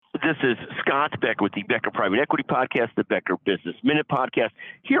This is Scott Becker with the Becker Private Equity Podcast, the Becker Business Minute Podcast.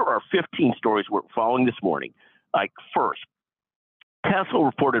 Here are 15 stories we're following this morning. First, Tesla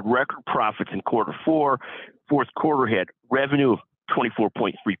reported record profits in quarter four. Fourth quarter had revenue of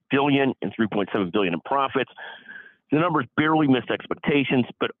 $24.3 billion and $3.7 billion in profits. The numbers barely missed expectations,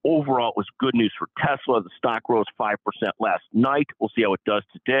 but overall it was good news for Tesla. The stock rose 5% last night. We'll see how it does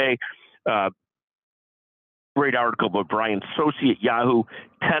today. Great article by Brian Socci at Yahoo.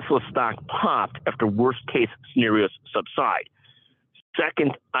 Tesla stock popped after worst-case scenarios subside.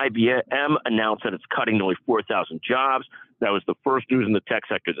 Second, IBM announced that it's cutting nearly 4,000 jobs. That was the first news in the tech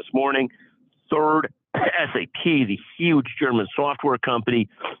sector this morning. Third, SAP, the huge German software company,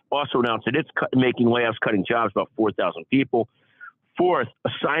 also announced that it's making layoffs, cutting jobs, about 4,000 people. Fourth, a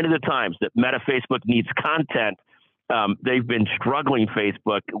sign of the times that Meta Facebook needs content. They've been struggling,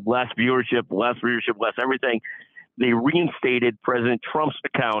 Facebook, less viewership, less readership, less everything. They reinstated President Trump's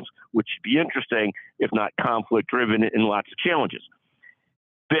accounts, which should be interesting, if not conflict-driven and lots of challenges.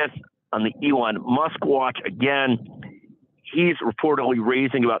 Fifth, on the Elon Musk watch, again, he's reportedly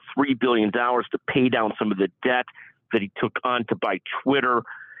raising about $3 billion to pay down some of the debt that he took on to buy Twitter.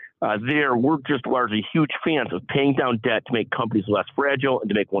 We're just largely huge fans of paying down debt to make companies less fragile and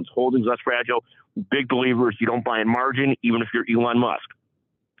to make one's holdings less fragile. Big believers, you don't buy in margin, even if you're Elon Musk.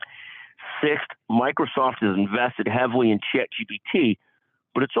 Sixth, Microsoft has invested heavily in ChatGPT,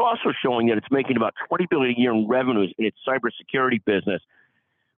 but it's also showing that it's making about $20 billion a year in revenues in its cybersecurity business.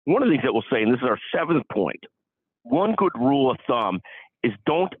 One of the things that we'll say, and this is our seventh point, one good rule of thumb is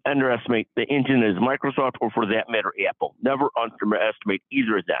don't underestimate the engine that is Microsoft, or for that matter, Apple. Never underestimate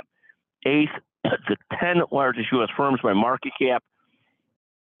either of them. Eighth, the 10 largest U.S. firms by market cap: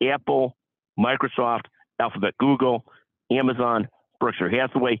 Apple, Microsoft, Alphabet, Google, Amazon, Berkshire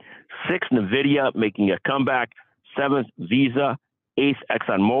Hathaway. Sixth, NVIDIA making a comeback. Seventh, Visa. Eighth,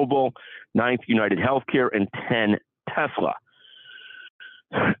 ExxonMobil. Ninth, United Healthcare. And 10, Tesla.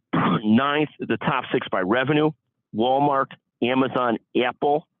 Ninth, the top six by revenue: Walmart, Amazon,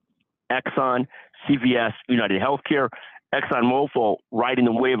 Apple, Exxon, CVS, United Healthcare. ExxonMobil riding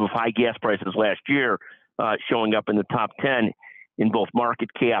the wave of high gas prices last year, showing up in the top 10 in both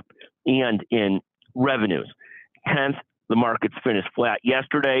market cap and in revenues. 10th, the markets finished flat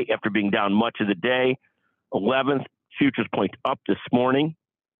yesterday after being down much of the day. 11th, futures point up this morning.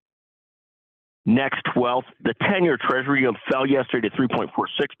 Next, 12th, the 10-year Treasury yield fell yesterday to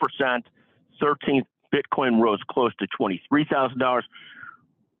 3.46%. 13th, Bitcoin rose close to $23,000.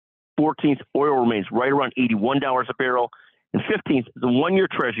 14th, oil remains right around $81 a barrel. And 15th, the one-year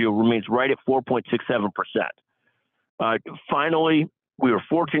Treasury yield remains right at 4.67%. Finally, we were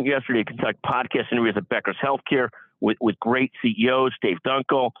fortunate yesterday to conduct podcast interviews at Becker's Healthcare with great CEOs: Dave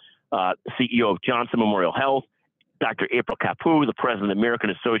Dunkel, CEO of Johnson Memorial Health; Dr. April Kapoor, the president of the American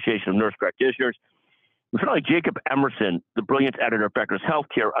Association of Nurse Practitioners; and finally, Jacob Emerson, the brilliant editor of Becker's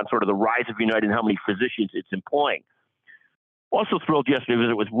Healthcare, on sort of the rise of United and how many physicians it's employing. Also thrilled yesterday to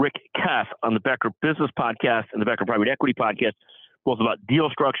visit with Rick Kess on the Becker Business Podcast and the Becker Private Equity Podcast, both about deal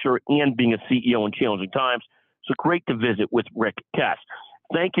structure and being a CEO in challenging times. So great to visit with Rick Kess.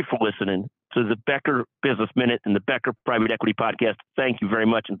 Thank you for listening to the Becker Business Minute and the Becker Private Equity Podcast. Thank you very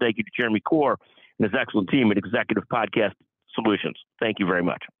much, and thank you to Jeremy Corr and his excellent team at Executive Podcast Solutions. Thank you very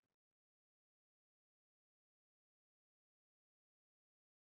much.